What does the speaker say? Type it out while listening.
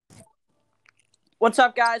What's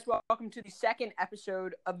up, guys? Welcome to the second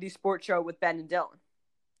episode of the Sports Show with Ben and Dylan.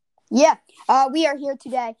 Yeah, we are here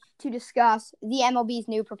today to discuss the MLB's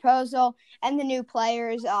new proposal and the new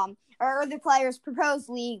players, or the players' proposed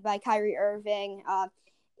league by Kyrie Irving.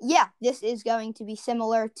 This is going to be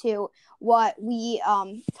similar to what we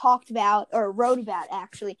talked about or wrote about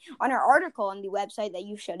actually on our article on the website that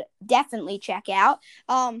you should definitely check out.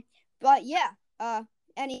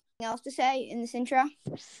 Anything else to say in this intro?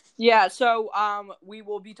 Yeah, so we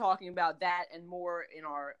will be talking about that and more in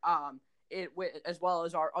our as well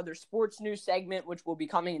as our other sports news segment, which will be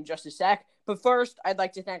coming in just a sec. But first, I'd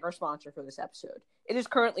like to thank our sponsor for this episode. It is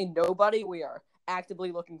currently nobody. We are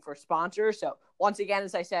actively looking for sponsors. So once again,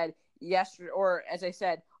 as I said yesterday, or as I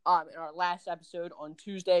said in our last episode on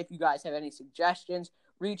Tuesday, if you guys have any suggestions,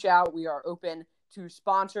 reach out. We are open to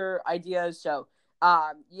sponsor ideas. So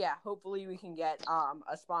hopefully we can get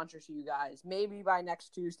a sponsor to you guys. Maybe by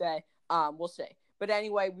next Tuesday. We'll see. But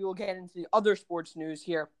anyway, we will get into the other sports news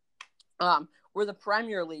here. Where the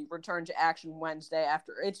Premier League returned to action Wednesday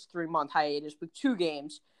after its 3-month hiatus with 2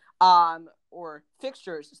 games, or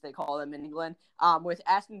fixtures as they call them in England, with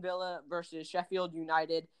Aston Villa versus Sheffield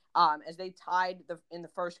United, as they tied in the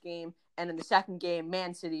first game, and in the second game,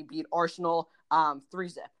 Man City beat Arsenal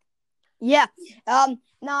 3-0. Yeah,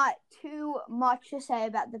 not too much to say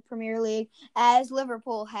about the Premier League, as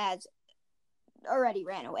Liverpool has already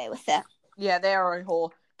ran away with it. Yeah, they are a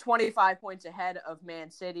whole 25 points ahead of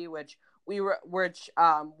Man City, which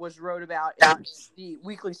was wrote about in the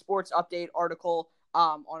weekly sports update article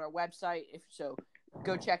on our website. If so,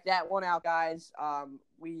 go check that one out, guys.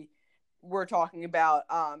 We were talking about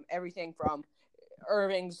everything from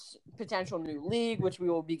Irving's potential new league, which we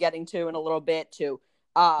will be getting to in a little bit, to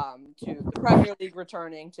the Premier League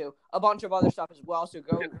returning, to a bunch of other stuff as well. So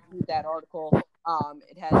go read that article.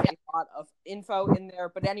 It has a lot of info in there.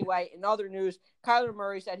 But anyway, in other news, Kyler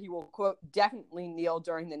Murray said he will, quote, definitely kneel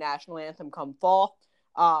during the national anthem come fall.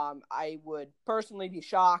 I would personally be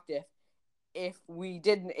shocked if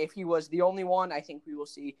he was the only one. I think we will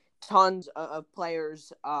see tons of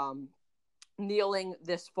players kneeling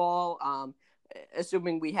this fall,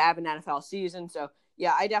 assuming we have an NFL season. So,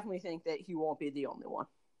 yeah, I definitely think that he won't be the only one.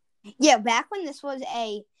 Yeah, back when this was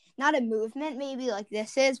not a movement maybe like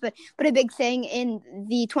this is, but a big thing in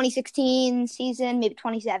the 2016 season, maybe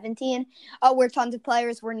 2017, where tons of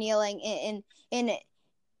players were kneeling in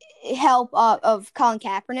help of Colin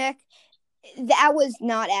Kaepernick. That was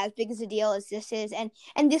not as big as a deal as this is, and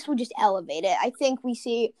this would just elevate it. I think we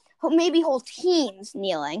see maybe whole teams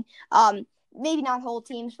kneeling, maybe not whole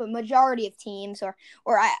teams, but majority of teams, or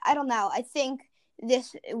I don't know. I think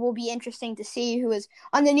this will be interesting to see who is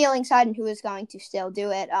on the kneeling side and who is going to still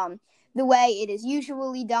do it the way it is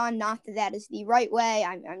usually done. Not that is the right way.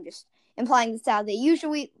 I'm just implying that's how they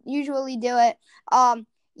usually do it.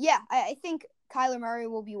 I think Kyler Murray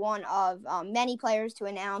will be one of many players to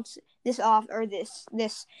announce this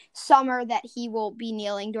summer that he will be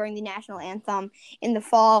kneeling during the national anthem in the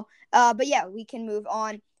fall. We can move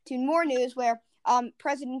on to more news where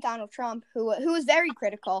President Donald Trump, who was very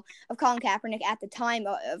critical of Colin Kaepernick at the time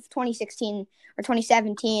of 2016 or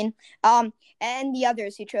 2017, and the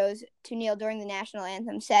others who chose to kneel during the national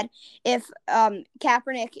anthem, said if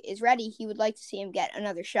Kaepernick is ready, he would like to see him get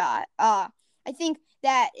another shot. I think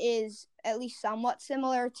that is at least somewhat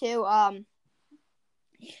similar to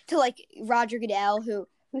like Roger Goodell, who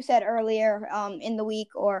said earlier in the week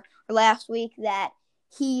or last week that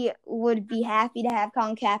he would be happy to have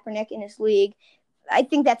Colin Kaepernick in his league. I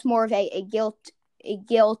think that's more of a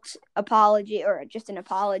guilt apology, or just an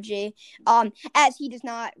apology, as he does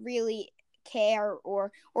not really care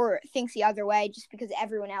or thinks the other way just because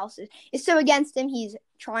everyone else is so against him. He's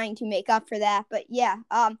trying to make up for that. But yeah,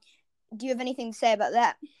 do you have anything to say about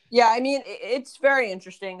that? Yeah, I mean, it's very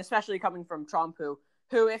interesting, especially coming from Trump, who,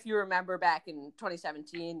 if you remember back in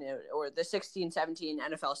 2017 or the 16-17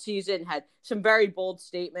 NFL season, had some very bold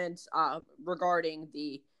statements regarding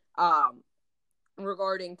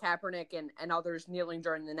Kaepernick and others kneeling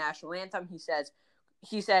during the national anthem.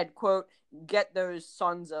 He said, quote, get those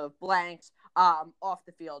sons of blanks off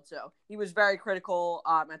the field. So he was very critical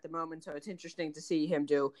at the moment. So it's interesting to see him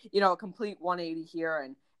do, a complete 180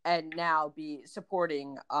 here and now be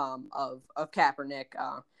supporting of Kaepernick.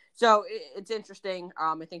 So it's interesting.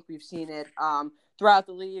 I think we've seen it throughout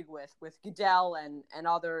the league with Goodell and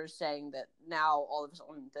others saying that now all of a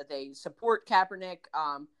sudden that they support Kaepernick,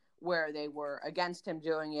 where they were against him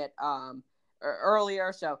doing it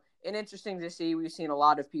earlier. So it's interesting to see. We've seen a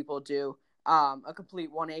lot of people do a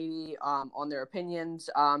complete 180 on their opinions.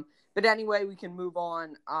 But anyway, we can move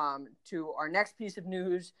on to our next piece of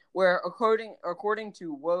news, where according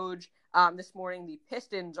to Woj, this morning the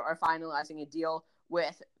Pistons are finalizing a deal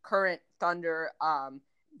with current Thunder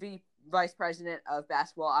Vice President of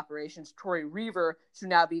Basketball Operations Troy Weaver to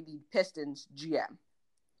now be the Pistons GM.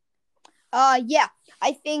 Yeah,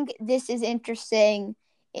 I think this is interesting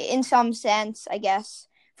in some sense, I guess.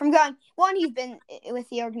 He's been with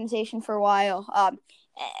the organization for a while.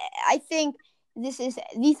 I think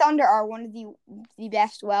the Thunder are one of the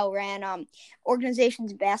best well-ran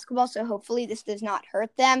organizations in basketball, so hopefully this does not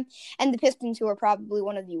hurt them. And the Pistons, who are probably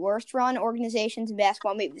one of the worst-run organizations in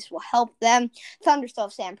basketball, maybe this will help them. Thunder still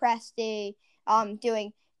have Sam Presti,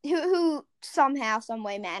 who somehow, some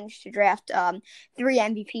way managed to draft 3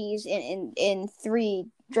 MVPs in 3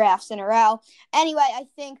 drafts in a row. Anyway, I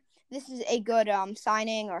think this is a good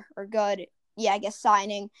signing or good,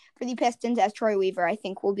 signing for the Pistons, as Troy Weaver, I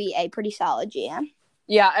think, will be a pretty solid GM.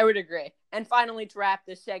 Yeah, I would agree. And finally, to wrap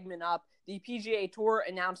this segment up, the PGA Tour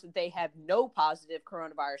announced that they have no positive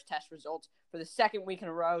coronavirus test results for the second week in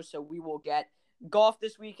a row, so we will get golf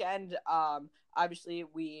this weekend. Obviously,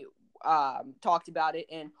 we talked about it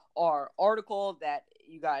in our article that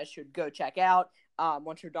you guys should go check out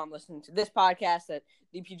once you're done listening to this podcast, that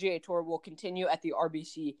the PGA Tour will continue at the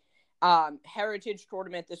RBC Heritage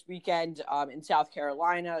Tournament this weekend in South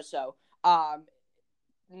Carolina. So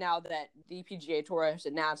now that the PGA Tour has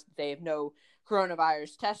announced that they have no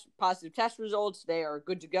coronavirus positive test results, they are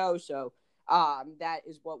good to go. So that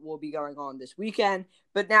is what will be going on this weekend.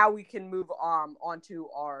 But now we can move on to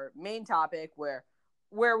our main topic, where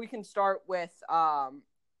we can start with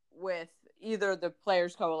either the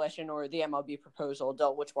Players Coalition or the MLB proposal.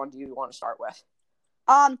 Del, which one do you want to start with?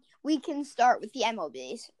 We can start with the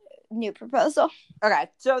MLB's new proposal. Okay,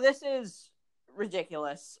 so this is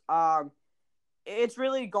ridiculous. It's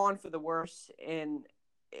really gone for the worse in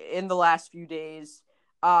the last few days.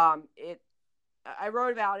 I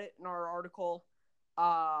wrote about it in our article.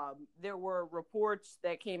 There were reports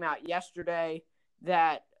that came out yesterday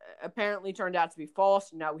that apparently turned out to be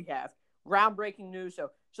false. Now we have groundbreaking news.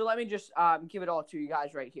 So let me just give it all to you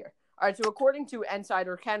guys right here. All right, so according to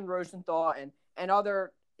insider Ken Rosenthal and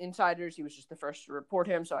other insiders, he was just the first to report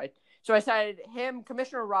him. So I cited him.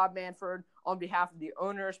 Commissioner Rob Manfred, on behalf of the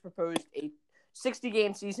owners, proposed a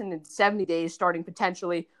 60-game season in 70 days, starting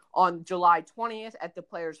potentially on July 20th at the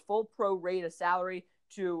players' full pro rate of salary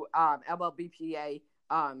to MLBPA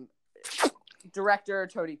Director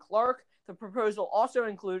Tony Clark. The proposal also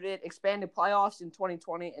included expanded playoffs in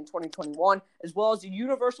 2020 and 2021, as well as a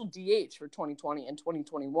universal DH for 2020 and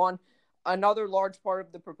 2021. Another large part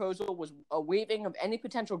of the proposal was a waiving of any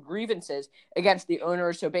potential grievances against the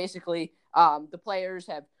owners. So basically, the players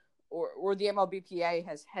have, or the MLBPA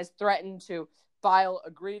has threatened to file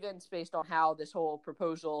a grievance based on how this whole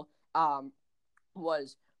proposal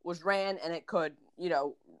was ran, and it could,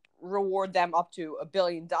 reward them up to $1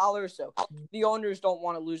 billion. So the owners don't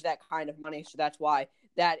want to lose that kind of money. So that's why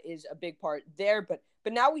that is a big part there. But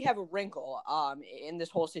now we have a wrinkle in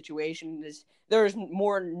this whole situation. There is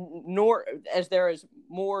more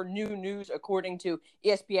new news, according to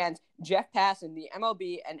ESPN's Jeff Passan. The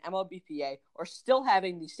MLB and MLBPA are still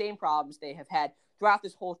having the same problems they have had throughout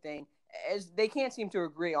this whole thing, as they can't seem to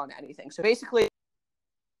agree on anything. So basically,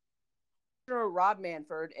 Rob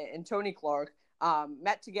Manfred and Tony Clark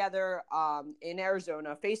met together in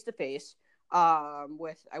Arizona face-to-face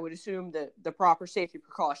with, I would assume, the proper safety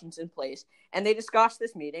precautions in place. And they discussed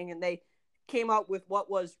this meeting, and they came up with what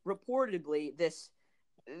was reportedly this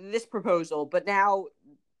proposal. But now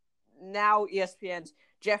ESPN's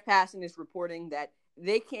Jeff Passan is reporting that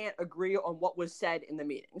they can't agree on what was said in the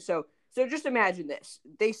meeting. So just imagine this.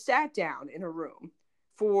 They sat down in a room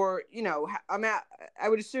for, I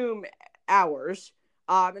would assume hours,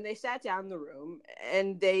 and they sat down in the room,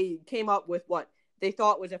 and they came up with what they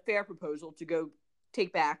thought was a fair proposal to go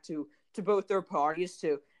take back to both their parties,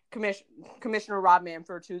 to Commissioner Rob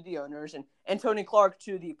Manfred to the owners and Tony Clark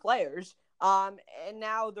to the players. And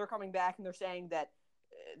now they're coming back and they're saying that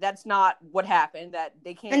that's not what happened, that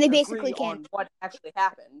they can't and they agree basically can't on what actually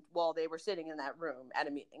happened while they were sitting in that room at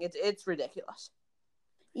a meeting. It's ridiculous.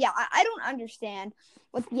 Yeah, I don't understand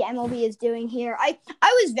what the MLB is doing here. I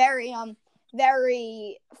was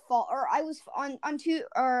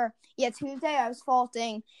Tuesday I was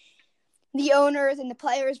faulting the owners and the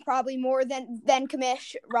players probably more than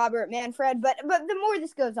Commish Robert Manfred, but the more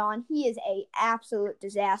this goes on, he is a absolute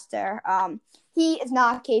disaster. He is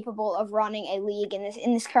not capable of running a league in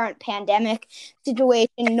this current pandemic situation,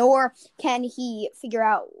 nor can he figure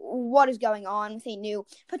out what is going on with a new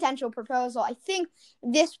potential proposal. I think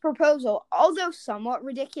this proposal, although somewhat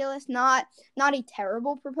ridiculous, not a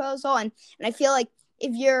terrible proposal, and I feel like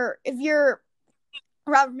if you're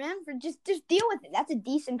Robert Manfred, just deal with it. That's a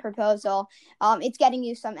decent proposal. It's getting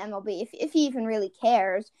you some MLB if he even really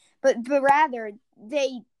cares. But rather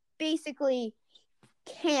they basically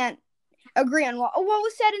can't agree on what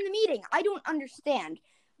was said in the meeting. I don't understand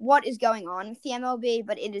what is going on with the MLB,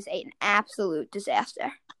 but it is an absolute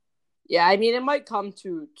disaster. Yeah, I mean, it might come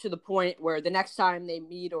to the point where the next time they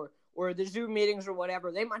meet or the Zoom meetings or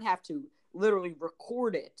whatever, they might have to literally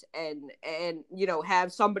record it and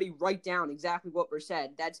have somebody write down exactly what was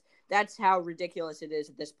said. That's how ridiculous it is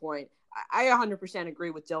at this point. I 100% agree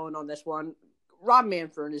with Dylan on this one. Rob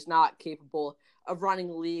Manfred is not capable of running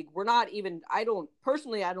the league. I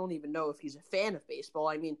don't even know if he's a fan of baseball.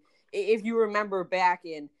 I mean, if you remember back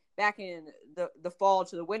in the fall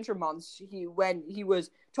to the winter months, when he was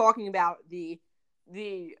talking about the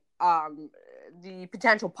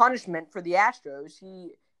potential punishment for the Astros,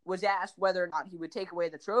 he was asked whether or not he would take away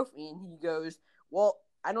the trophy, and he goes, "Well,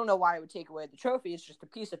 I don't know why I would take away the trophy. It's just a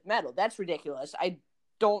piece of metal. That's ridiculous. I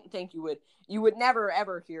don't think you would never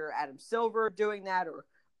ever hear Adam Silver doing that,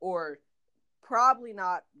 or probably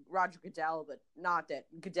not Roger Goodell, but not that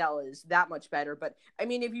Goodell is that much better. But I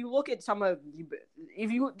mean, if you look at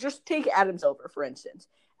if you just take Adam Silver, for instance,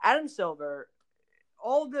 Adam Silver,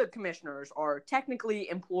 all the commissioners are technically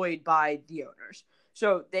employed by the owners.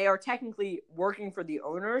 So they are technically working for the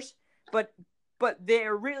owners, but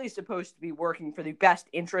they're really supposed to be working for the best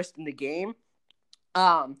interest in the game.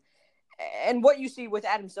 And what you see with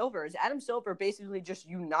Adam Silver is Adam Silver basically just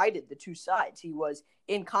united the two sides. He was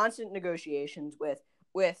in constant negotiations with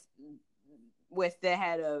the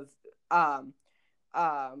head of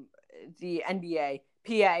the NBA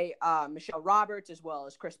PA, Michelle Roberts, as well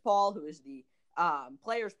as Chris Paul, who is the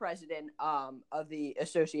players president of the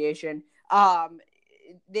association.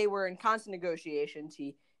 They were in constant negotiations.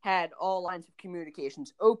 He had all lines of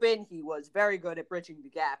communications open. He was very good at bridging the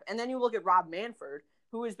gap. And then you look at Rob Manfred,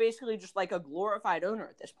 who is basically just like a glorified owner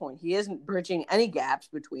at this point. He isn't bridging any gaps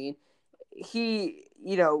between. He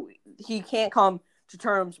can't come to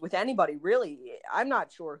terms with anybody, really. I'm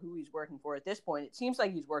not sure who he's working for at this point. It seems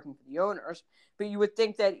like he's working for the owners, but you would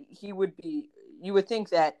think that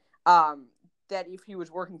that if he was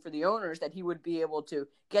working for the owners, that he would be able to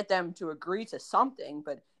get them to agree to something,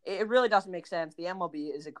 but it really doesn't make sense. The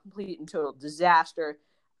MLB is a complete and total disaster.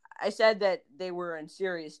 I said that they were in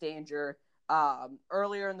serious danger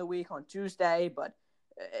earlier in the week on Tuesday, but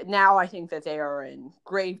now I think that they are in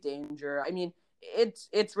grave danger. I mean,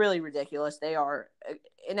 it's really ridiculous. They are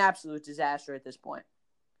an absolute disaster at this point.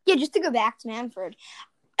 Yeah, just to go back to Manfred,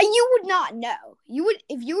 you would not know. You would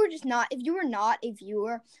if you were not a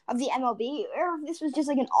viewer of the MLB, or if this was just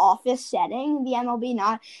like an office setting, the MLB,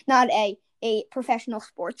 not a professional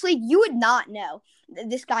sports league, you would not know that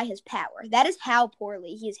this guy has power. That is how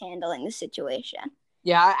poorly he is handling the situation.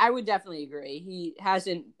 Yeah, I would definitely agree. He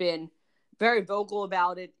hasn't been very vocal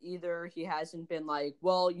about it either. He hasn't been like,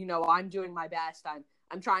 well, I'm doing my best.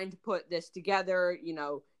 I'm trying to put this together. He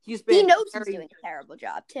knows he's doing a terrible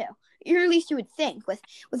job too. Or at least you would think with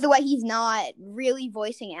the way he's not really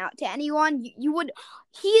voicing out to anyone. You would.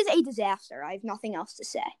 He is a disaster. I have nothing else to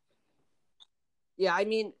say. Yeah, I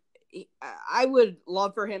mean, I would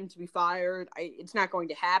love for him to be fired. It's not going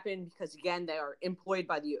to happen because, again, they are employed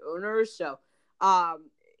by the owners. So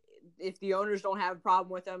if the owners don't have a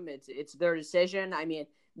problem with him, it's their decision. I mean,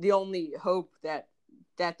 the only hope that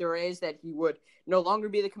there is that he would no longer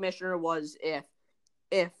be the commissioner was if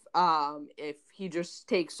he just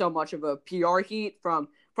takes so much of a PR heat from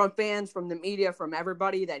fans, from the media, from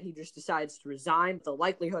everybody, that he just decides to resign. The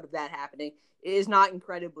likelihood of that happening is not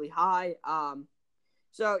incredibly high.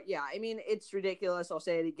 So, yeah, I mean, it's ridiculous. I'll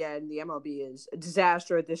say it again. The MLB is a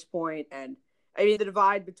disaster at this point. And, I mean, the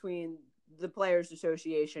divide between the Players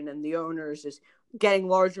Association and the owners is getting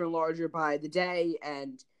larger and larger by the day,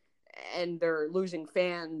 and they're losing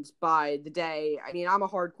fans by the day. I mean, I'm a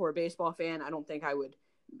hardcore baseball fan. I don't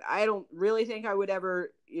really think I would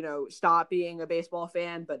ever, stop being a baseball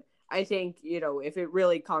fan, but I think, if it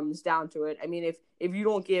really comes down to it, I mean, if you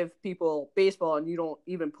don't give people baseball and you don't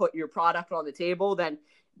even put your product on the table, then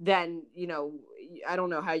I don't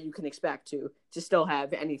know how you can expect to still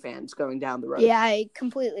have any fans going down the road. Yeah, I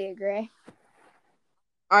completely agree.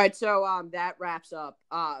 All right, so that wraps up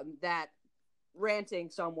that ranting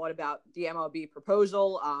somewhat about the MLB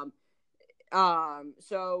proposal.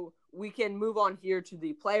 So we can move on here to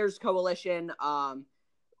the Players Coalition,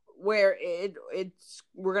 where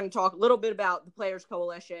we're going to talk a little bit about the Players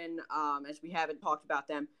Coalition, as we haven't talked about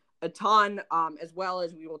them a ton, as well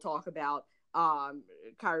as we will talk about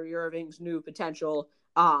Kyrie Irving's new potential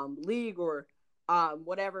league or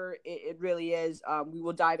whatever it really is. We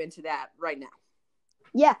will dive into that right now.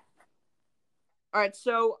 Yeah. All right,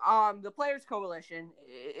 so the Players Coalition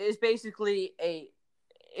is basically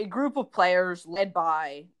a group of players led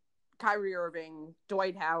by Kyrie Irving,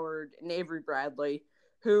 Dwight Howard, and Avery Bradley,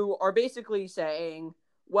 who are basically saying,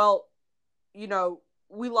 well,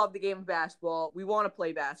 we love the game of basketball. We want to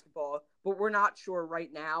play basketball, but we're not sure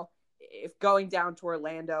right now if going down to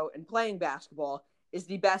Orlando and playing basketball is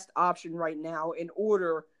the best option right now in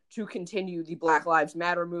order to continue the Black Lives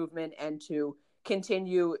Matter movement and to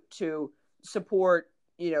continue to support,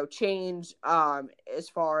 change as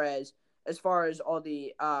far as all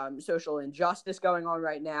the social injustice going on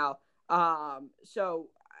right now. So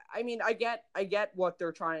I mean, I get what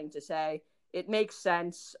they're trying to say. It makes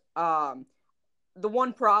sense. The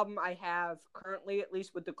one problem I have currently, at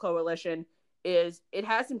least with the coalition, is it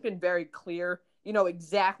hasn't been very clear,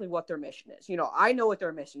 exactly what their mission is. I know what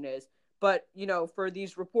their mission is, but, for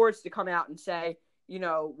these reports to come out and say,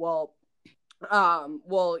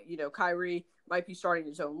 Kyrie might be starting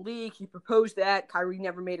his own league. He proposed that. Kyrie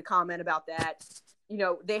never made a comment about that.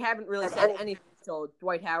 They haven't really said anything until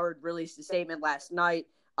Dwight Howard released a statement last night,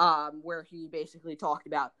 where he basically talked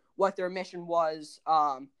about what their mission was.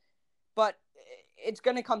 But it's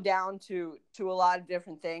going to come down to a lot of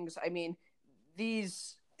different things. I mean,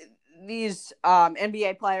 these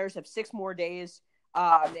NBA players have 6 more days.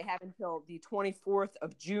 They have until the 24th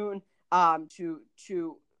of June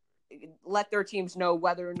to let their teams know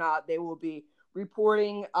whether or not they will be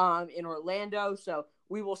reporting in Orlando. So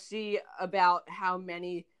we will see about how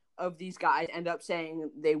many of these guys end up saying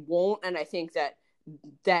they won't. And I think that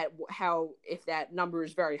if that number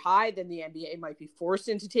is very high, then the NBA might be forced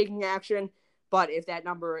into taking action. But if that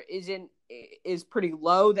number is pretty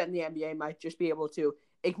low, then the NBA might just be able to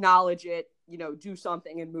acknowledge it, do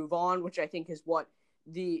something and move on, which I think is what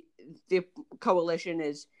the coalition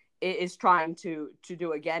is trying to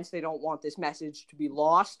do against. They don't want this message to be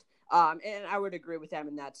lost. And I would agree with them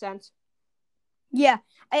in that sense. Yeah,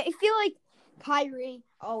 I feel like Kyrie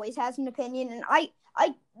always has an opinion, and I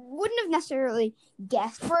wouldn't have necessarily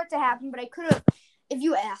guessed for it to happen, but I could have, if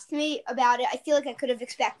you asked me about it, I feel like I could have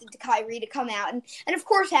expected Kyrie to come out and of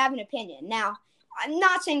course have an opinion. Now, I'm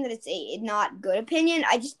not saying that it's a not good opinion.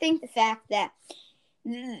 I just think the fact that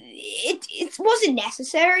it wasn't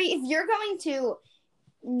necessary. If you're going to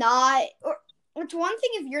not, or it's one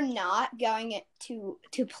thing if you're not going to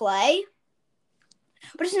play,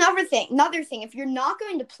 but it's another thing if you're not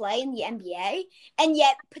going to play in the NBA and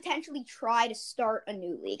yet potentially try to start a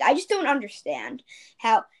new league. I just don't understand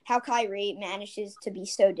how Kyrie manages to be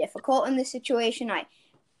so difficult in this situation.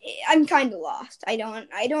 I'm kind of lost. I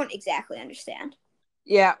don't exactly understand.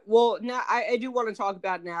 Yeah, well, now I do want to talk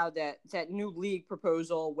about now that new league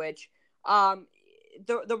proposal, which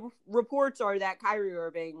the reports are that Kyrie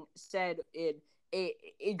Irving said in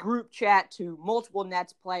a group chat to multiple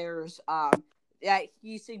Nets players that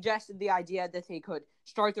he suggested the idea that they could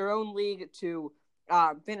start their own league to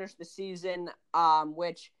finish the season,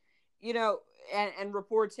 which, and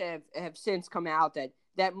reports have since come out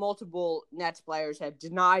that multiple Nets players have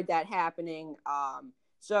denied that happening.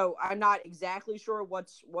 So I'm not exactly sure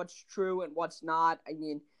what's true and what's not. I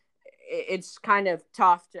mean, it's kind of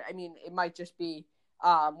tough it might just be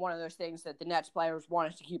one of those things that the Nets players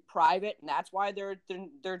wanted to keep private, and that's why they're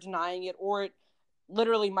denying it, or it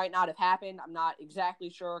literally might not have happened. I'm not exactly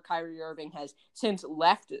sure. Kyrie Irving has since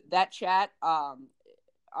left that chat.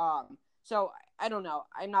 So I don't know.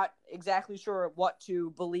 I'm not exactly sure what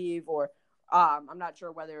to believe, or I'm not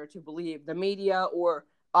sure whether to believe the media or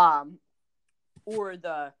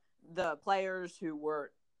the players who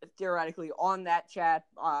were theoretically on that chat.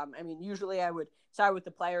 Usually I would side with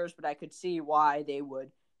the players, but I could see why they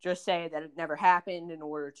would just say that it never happened in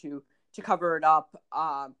order to cover it up.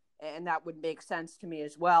 And that would make sense to me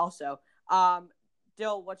as well. So,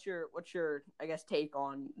 Dill, what's your I guess take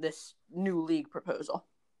on this new league proposal?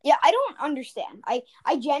 Yeah, I don't understand.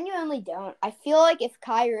 I genuinely don't. I feel like if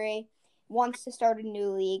Kyrie wants to start a new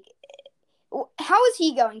league, how is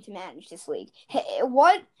he going to manage this league?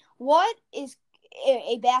 What is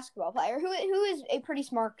a basketball player who is a pretty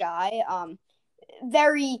smart guy,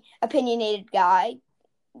 very opinionated guy?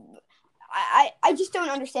 I just don't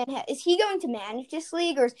understand. Is he going to manage this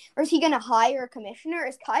league, or is he going to hire a commissioner?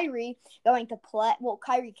 Is Kyrie going to play? Well,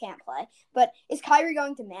 Kyrie can't play, but is Kyrie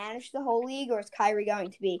going to manage the whole league, or is Kyrie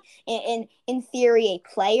going to be, in theory, a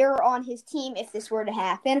player on his team if this were to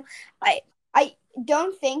happen? I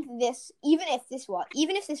don't think this. Even if this was,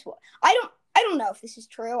 I don't know if this is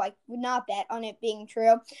true. I would not bet on it being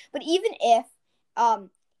true. But even if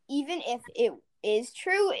it is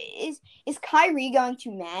true, is Kyrie going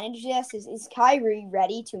to manage this? Is Kyrie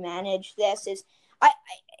ready to manage this?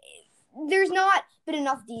 There's not been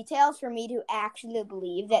enough details for me to actually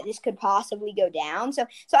believe that this could possibly go down. So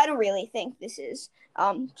I don't really think this is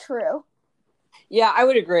true. Yeah, I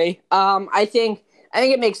would agree. I think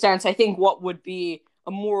it makes sense. I think what would be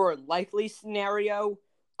a more likely scenario,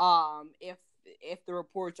 if the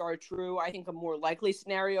reports are true, I think a more likely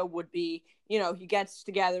scenario would be, he gets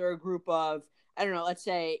together a group of, I don't know, let's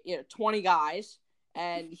say 20 guys,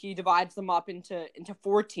 and he divides them up into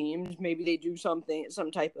 4 teams. Maybe they do some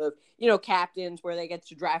type of captains where they get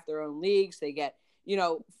to draft their own leagues. They get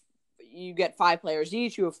you get 5 players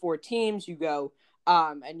each. You have 4 teams. You go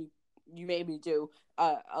and you maybe do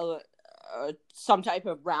some type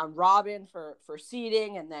of round robin for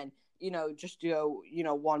seeding, and then just go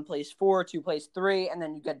 1 plays 4, 2 plays 3, and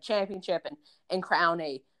then you get a championship and crown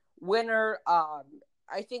a winner.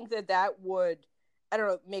 I think that would, I don't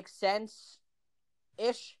know, make sense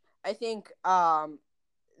ish. I think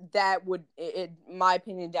that would, in my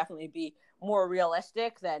opinion, definitely be more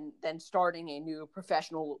realistic than starting a new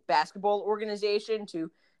professional basketball organization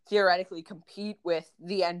to theoretically compete with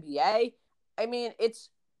the NBA. I mean, it's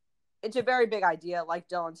a very big idea. Like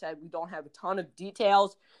Dylan said, we don't have a ton of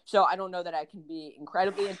details, so I don't know that I can be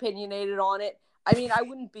incredibly opinionated on it. I mean, I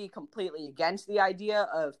wouldn't be completely against the idea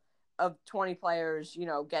of 20 players,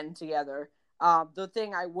 getting together. The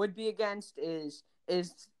thing I would be against is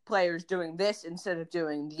players doing this instead of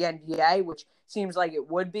doing the NBA, which seems like it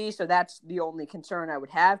would be. So that's the only concern I would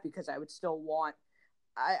have, because I would still want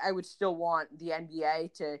the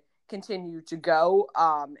NBA to continue to go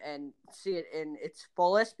and see it in its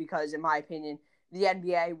fullest, because in my opinion, the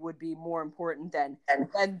NBA would be more important than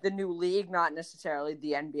the new league, not necessarily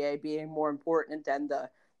the NBA being more important than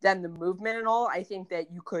the movement and all. I think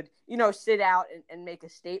that you could, sit out and make a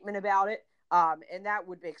statement about it. And that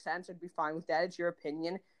would make sense. I'd be fine with that. It's your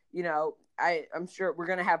opinion. I'm sure we're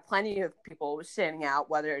going to have plenty of people standing out,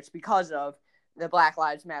 whether it's because of the Black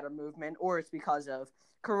Lives Matter movement or it's because of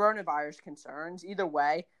coronavirus concerns. Either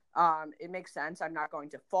way, it makes sense. I'm not going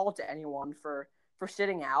to fault anyone for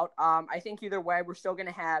sitting out. I think either way, we're still going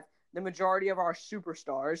to have the majority of our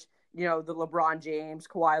superstars, the LeBron James,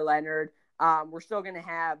 Kawhi Leonard. We're still going to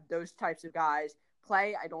have those types of guys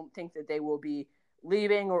play. I don't think that they will be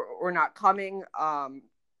leaving or not coming.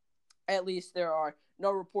 At least there are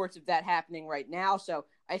no reports of that happening right now. So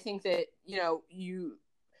I think that,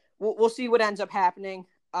 we'll see what ends up happening.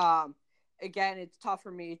 Again, it's tough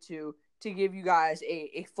for me to give you guys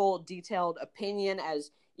a full detailed opinion,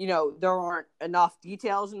 as, there aren't enough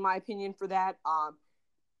details in my opinion for that.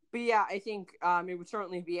 But yeah, I think it would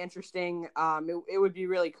certainly be interesting. It would be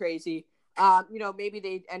really crazy. Maybe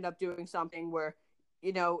they'd end up doing something where,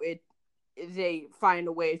 they find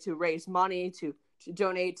a way to raise money to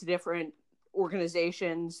donate to different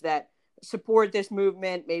organizations that support this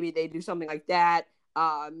movement. Maybe they do something like that.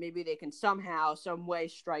 Maybe they can somehow, some way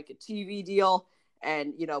strike a TV deal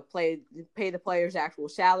and, pay the players actual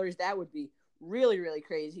salaries. That would be really, really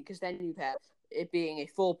crazy, because then you'd have it being a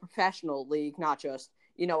full professional league, not just,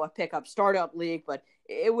 a pickup startup league. But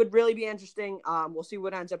it would really be interesting. We'll see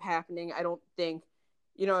what ends up happening. I don't think,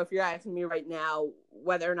 if you're asking me right now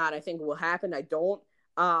whether or not I think it will happen, I don't.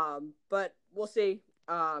 But we'll see.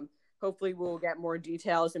 Hopefully we'll get more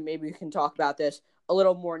details, and maybe we can talk about this a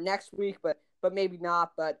little more next week, but maybe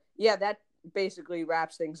not. But yeah, that basically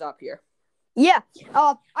wraps things up here. Yeah.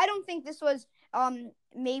 I don't think this was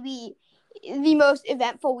maybe the most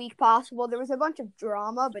eventful week possible. There was a bunch of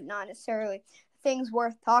drama, but not necessarily things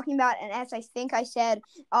worth talking about. And as I think I said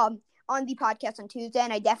on the podcast on Tuesday,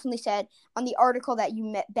 and I definitely said on the article that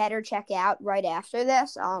you better check out right after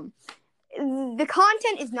this, the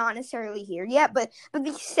content is not necessarily here yet, but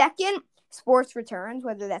the second sports returns,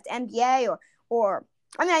 whether that's NBA or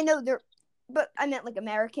I mean, I know there, but I meant like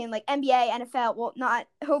American, like NBA, NFL. Well,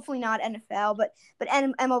 hopefully not NFL, but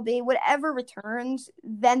MLB, whatever returns,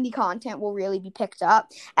 then the content will really be picked up.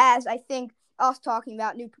 As I think us talking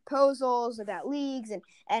about new proposals about leagues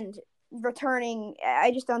and returning,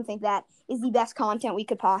 I just don't think that is the best content we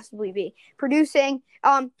could possibly be producing.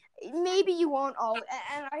 Maybe you won't all,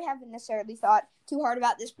 and I haven't necessarily thought too hard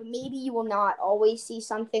about this, but maybe you will not always see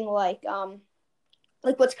something like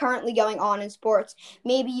what's currently going on in sports.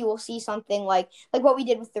 Maybe you will see something like what we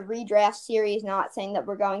did with the redraft series. Not saying that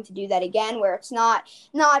we're going to do that again, where it's not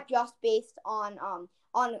just based on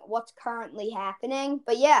what's currently happening.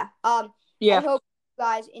 But yeah, Yeah. I hope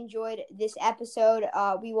guys enjoyed this episode.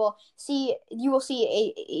 You will see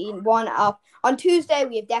a one up on Tuesday.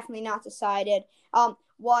 We have definitely not decided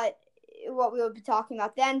what we will be talking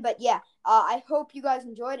about then, but yeah, I hope you guys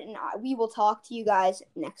enjoyed, and we will talk to you guys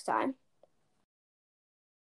next time.